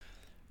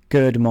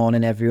Good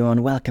morning,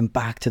 everyone. Welcome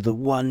back to the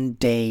One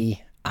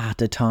Day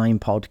at a Time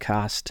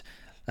podcast.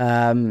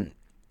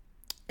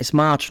 It's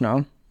March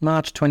now,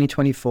 March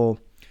 2024.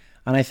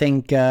 And I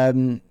think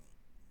for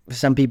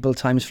some people,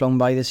 time's flown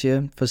by this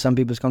year. For some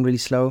people, it's gone really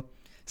slow.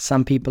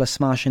 Some people are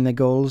smashing their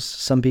goals.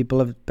 Some people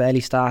have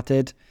barely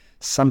started.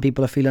 Some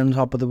people are feeling on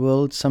top of the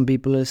world. Some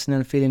people are listening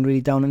and feeling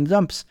really down in the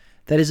dumps.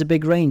 There is a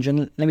big range.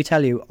 And let me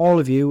tell you, all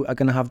of you are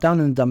going to have down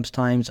in the dumps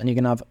times and you're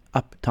going to have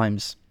up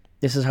times.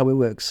 This is how it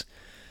works.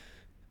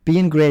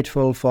 Being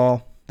grateful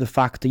for the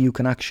fact that you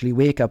can actually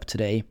wake up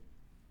today,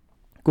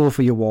 go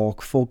for your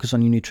walk, focus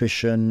on your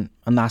nutrition,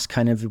 and that's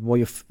kind of what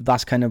you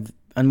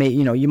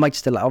might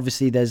still,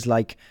 obviously there's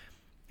like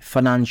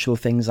financial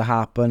things that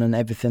happen and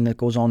everything that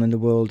goes on in the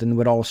world, and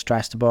we're all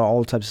stressed about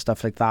all types of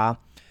stuff like that.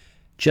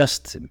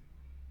 Just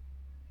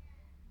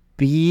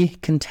be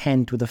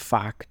content with the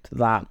fact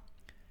that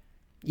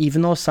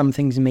even though some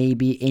things may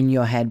be in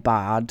your head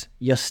bad,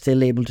 you're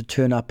still able to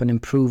turn up and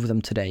improve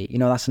them today. You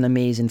know, that's an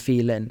amazing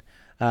feeling.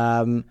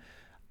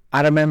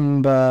 I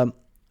remember,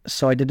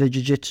 so I did a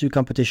jiu-jitsu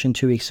competition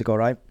 2 weeks ago,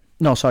 right?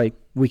 No, sorry,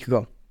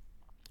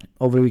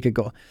 over a week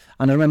ago.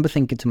 And I remember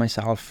thinking to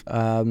myself,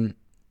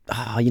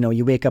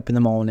 you wake up in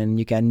the morning,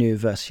 you get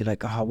nervous. You're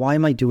like, why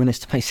am I doing this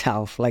to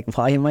myself? Like,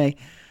 why am I,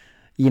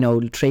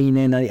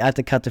 training? I had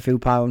to cut a few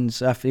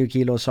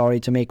kilos,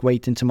 to make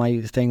weight into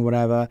my thing,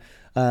 whatever.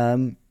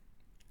 The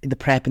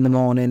prep in the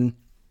morning,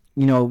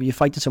 you're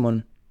fighting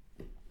someone.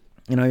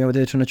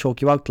 They're trying to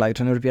choke you out, like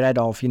trying to rip your head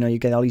off. You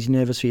get all these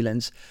nervous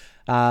feelings.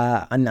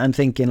 And I'm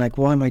thinking, like,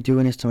 why am I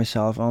doing this to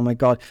myself? Oh my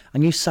God.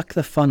 And you suck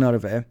the fun out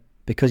of it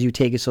because you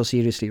take it so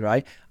seriously,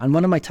 right? And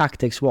one of my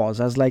tactics I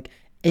was like,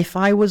 if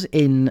I was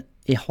in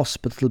a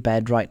hospital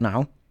bed right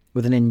now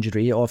with an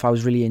injury, or if I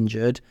was really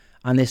injured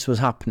and this was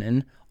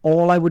happening,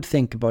 all I would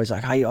think about is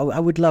like, I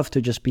would love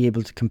to just be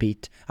able to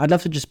compete. I'd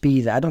love to just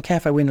be there. I don't care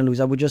if I win or lose.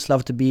 I would just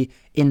love to be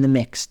in the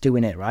mix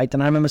doing it, right?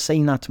 And I remember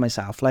saying that to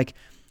myself, like,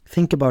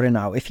 think about it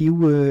now. If you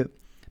were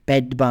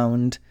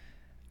bedbound,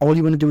 all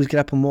you want to do is get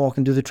up and walk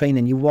and do the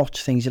training. You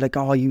watch things. You're like,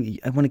 I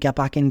want to get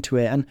back into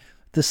it. And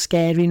the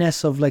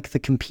scariness of like the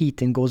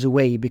competing goes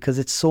away because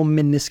it's so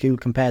minuscule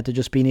compared to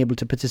just being able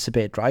to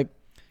participate, right?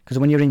 Because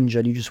when you're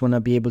injured, you just want to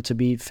be able to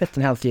be fit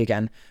and healthy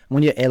again. And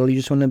when you're ill, you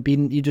just want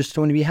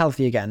to be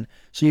healthy again.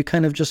 So you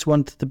kind of just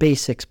want the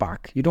basics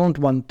back. You don't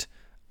want,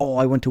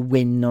 I want to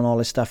win and all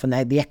this stuff. And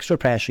the extra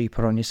pressure you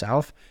put on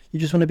yourself. You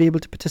just want to be able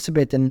to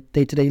participate in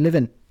day-to-day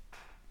living.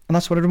 And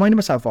that's what I reminded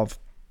myself of.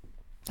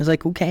 It's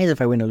like, who cares if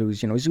I win or lose?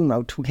 Zoom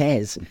out, who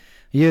cares?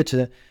 You're here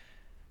to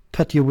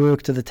put your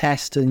work to the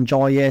test, to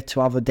enjoy it, to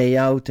have a day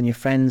out and your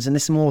friends. And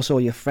this is more so,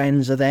 your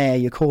friends are there,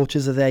 your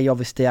coaches are there, you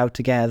obviously stay out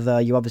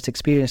together, you have this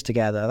experience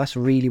together. That's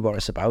really what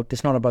it's about.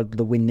 It's not about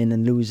the winning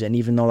and losing,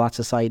 even though that's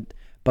a side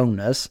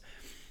bonus.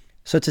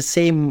 So it's the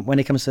same when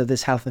it comes to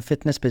this health and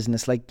fitness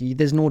business. Like,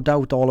 there's no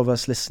doubt all of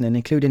us listening,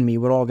 including me,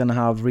 we're all going to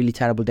have really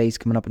terrible days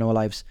coming up in our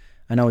lives.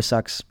 I know it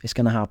sucks. It's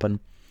going to happen.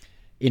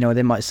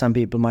 Some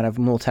people might have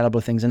more terrible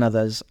things than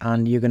others,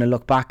 and you're going to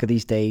look back at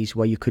these days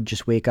where you could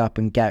just wake up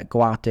and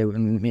go out there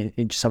and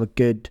just have a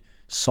good,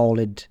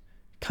 solid,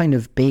 kind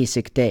of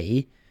basic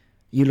day.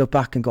 You look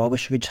back and go, I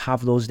wish I could just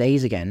have those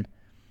days again.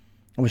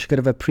 I wish I could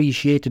have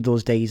appreciated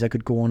those days. I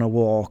could go on a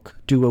walk,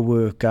 do a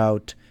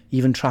workout,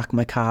 even track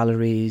my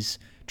calories,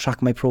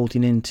 track my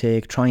protein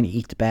intake, try and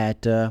eat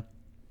better.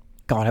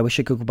 God, I wish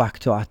I could go back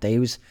to that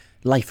day.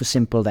 Life was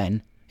simple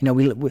then.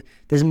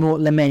 There's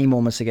many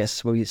moments, I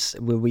guess, where we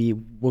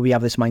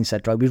have this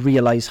mindset, right? We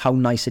realise how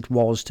nice it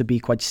was to be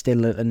quite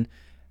still and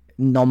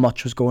not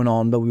much was going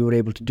on, but we were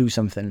able to do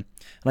something. And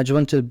I just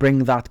want to bring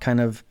that kind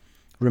of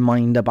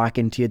reminder back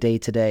into your day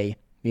to day.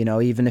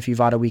 Even if you've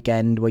had a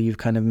weekend where you've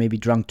kind of maybe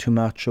drunk too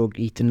much or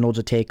eaten loads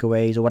of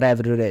takeaways or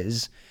whatever it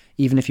is,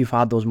 even if you've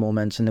had those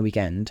moments in the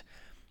weekend,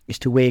 is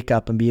to wake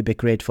up and be a bit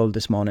grateful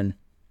this morning.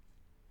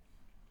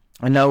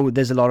 I know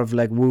there's a lot of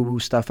like woo-woo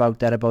stuff out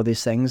there about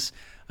these things.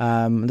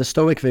 The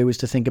Stoic view is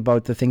to think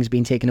about the things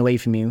being taken away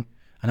from you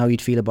and how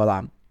you'd feel about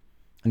that.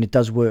 And it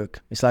does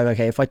work. It's like,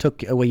 okay, if I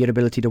took away your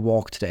ability to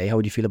walk today, how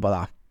would you feel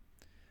about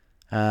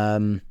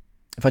that?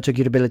 If I took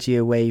your ability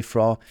away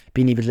from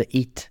being able to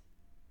eat,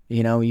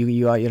 you're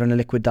on a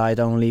liquid diet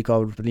only,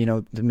 got,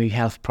 maybe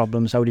health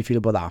problems, how would you feel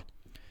about that?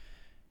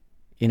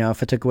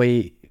 If I took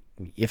away,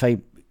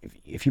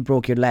 if you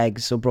broke your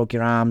legs or broke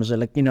your arms,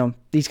 or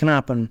these can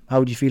happen, how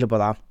would you feel about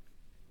that?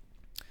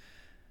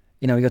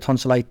 You got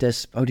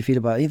tonsillitis, how do you feel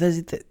about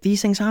it?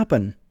 These things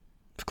happen.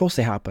 Of course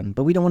they happen,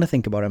 but we don't want to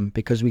think about them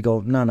because we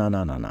go,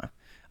 no.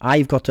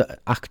 I've got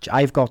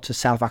to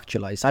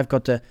self-actualize. I've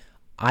got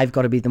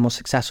to be the most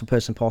successful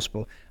person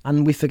possible.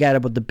 And we forget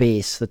about the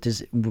base that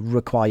is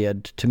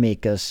required to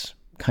make us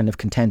kind of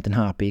content and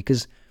happy.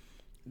 Because,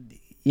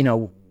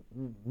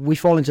 we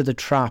fall into the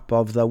trap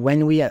of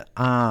when we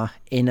are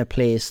in a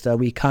place that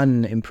we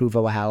can improve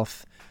our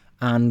health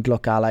and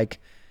look at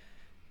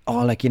I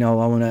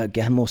want to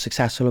get more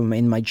successful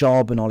in my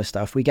job and all this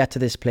stuff. We get to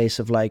this place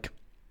of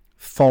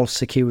false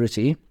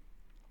security,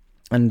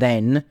 and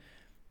then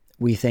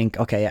we think,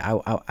 okay, I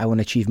want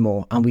to achieve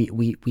more, and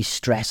we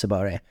stress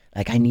about it.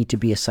 Like, I need to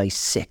be a size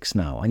 6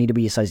 now. I need to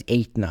be a size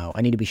 8 now.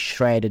 I need to be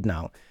shredded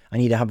now. I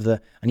need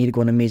to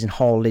go on amazing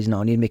holidays now.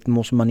 I need to make the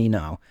most money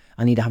now.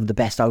 I need to have the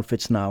best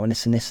outfits now, and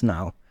this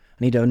now.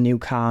 I need a new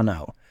car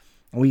now.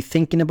 And we're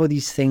thinking about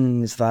these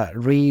things that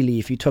really,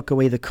 if you took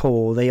away the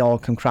core, they all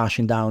come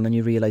crashing down, and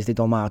you realise they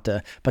don't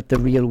matter. But the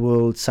real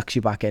world sucks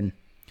you back in.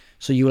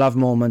 So you'll have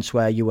moments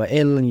where you were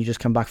ill and you just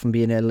come back from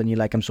being ill and you're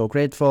like, I'm so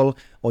grateful.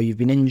 Or you've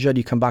been injured,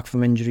 you come back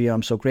from injury,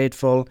 I'm so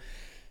grateful.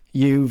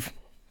 You've,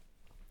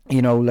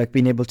 like,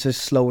 been able to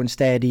slow and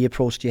steady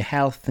approach to your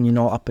health, and you're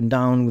not up and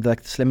down with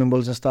like the Slimming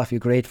Bulls and stuff, you're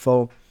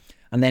grateful.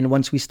 And then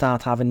once we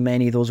start having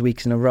many of those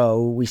weeks in a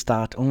row, we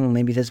start,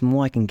 maybe there's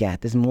more I can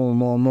get. There's more.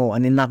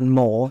 And in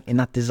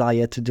that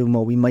desire to do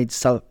more, we might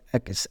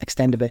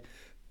extend a bit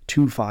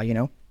too far,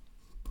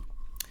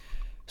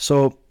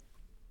 So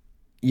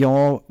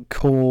your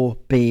core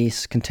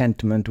base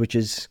contentment, which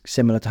is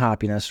similar to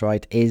happiness,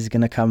 right, is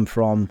going to come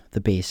from the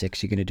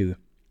basics you're going to do.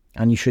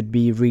 And you should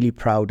be really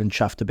proud and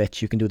chuffed a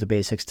bit. You can do the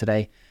basics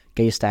today.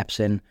 Get your steps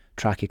in,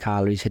 track your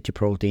calories, hit your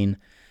protein,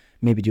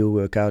 maybe do a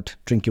workout,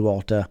 drink your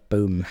water,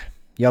 boom.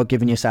 You're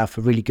giving yourself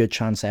a really good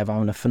chance of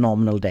having a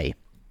phenomenal day.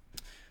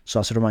 So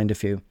that's a reminder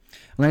for you. And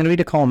I'm going to read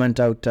a comment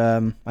out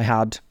I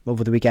had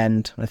over the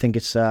weekend. I think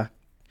it's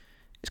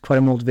quite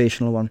a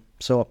motivational one.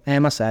 So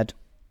Emma said,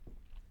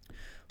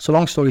 so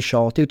long story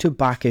short, due to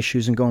back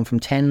issues and going from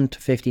 10 to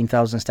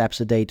 15,000 steps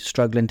a day to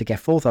struggling to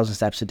get 4,000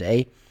 steps a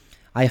day,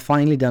 I have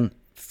finally done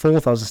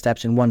 4,000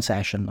 steps in one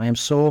session. I am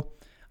sore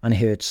and it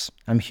hurts.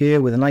 I'm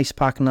here with an ice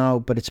pack now,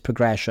 but it's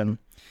progression.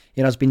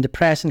 It has been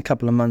depressing a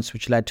couple of months,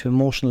 which led to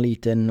emotional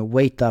eating,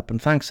 weight up,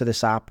 and thanks to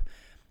this app,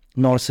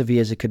 not as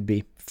severe as it could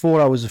be. 4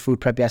 hours of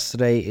food prep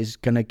yesterday is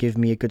going to give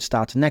me a good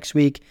start to next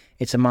week.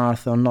 It's a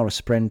marathon, not a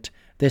sprint.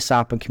 This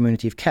app and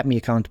community have kept me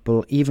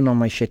accountable, even on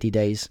my shitty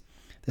days.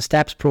 The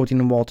steps, protein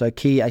and water are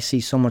key. I see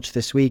so much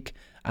this week.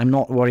 I'm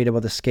not worried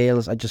about the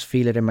scales. I just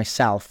feel it in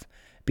myself.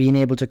 Being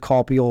able to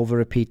copy over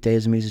repeat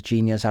days of music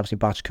genius helps me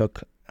batch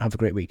cook. Have a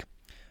great week.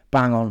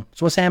 Bang on.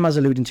 So what Emma's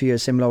alluding to here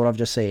is similar to what I've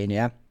just saying,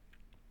 yeah?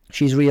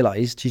 She's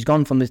realised she's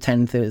gone from the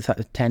 10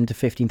 to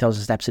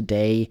 15,000 steps a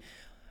day,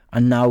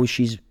 and now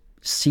she's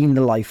seen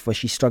the life where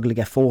she struggled to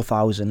get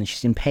 4,000 and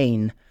she's in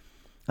pain.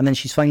 And then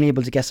she's finally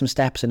able to get some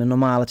steps in a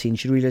normality, and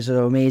she realises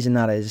how amazing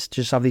that is to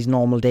just have these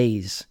normal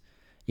days.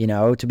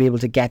 To be able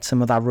to get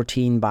some of that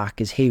routine back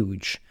is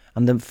huge.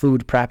 And the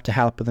food prep to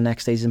help with the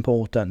next day is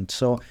important.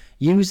 So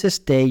use this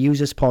day, use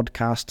this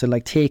podcast to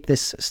take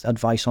this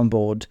advice on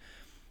board.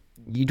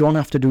 You don't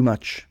have to do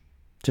much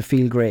to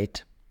feel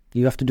great.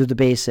 You have to do the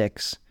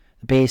basics.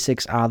 The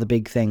basics are the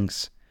big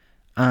things.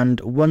 And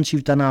once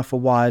you've done that for a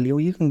while,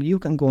 you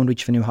can go and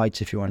reach for new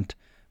heights if you want.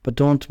 But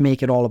don't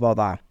make it all about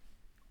that.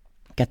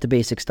 Get the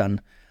basics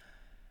done.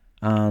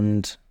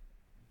 And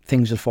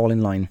things will fall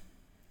in line.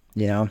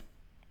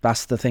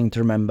 That's the thing to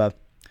remember.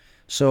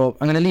 So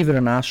I'm going to leave it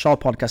on that. Short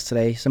podcast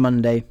today. It's a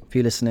Monday if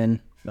you're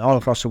listening all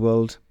across the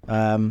world.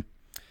 So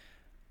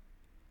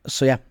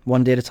yeah,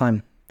 one day at a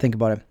time. Think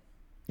about it.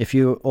 If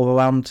you're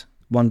overwhelmed,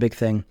 one big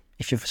thing.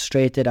 If you're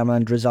frustrated, I'm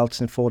going to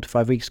results in 4 to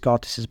 5 weeks.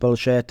 Scott, this is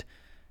bullshit.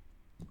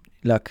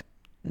 Look,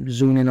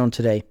 zoom in on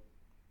today.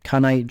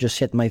 Can I just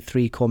hit my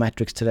 3 core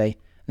metrics today?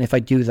 And if I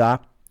do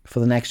that for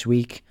the next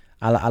week,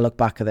 I'll look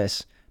back at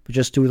this. But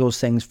just do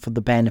those things for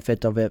the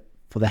benefit of it,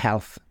 for the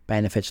health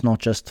benefits, not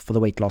just for the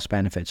weight loss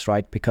benefits,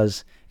 right?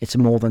 Because it's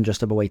more than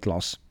just about weight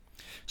loss.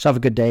 So have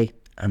a good day,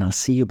 and I'll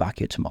see you back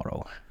here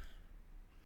tomorrow.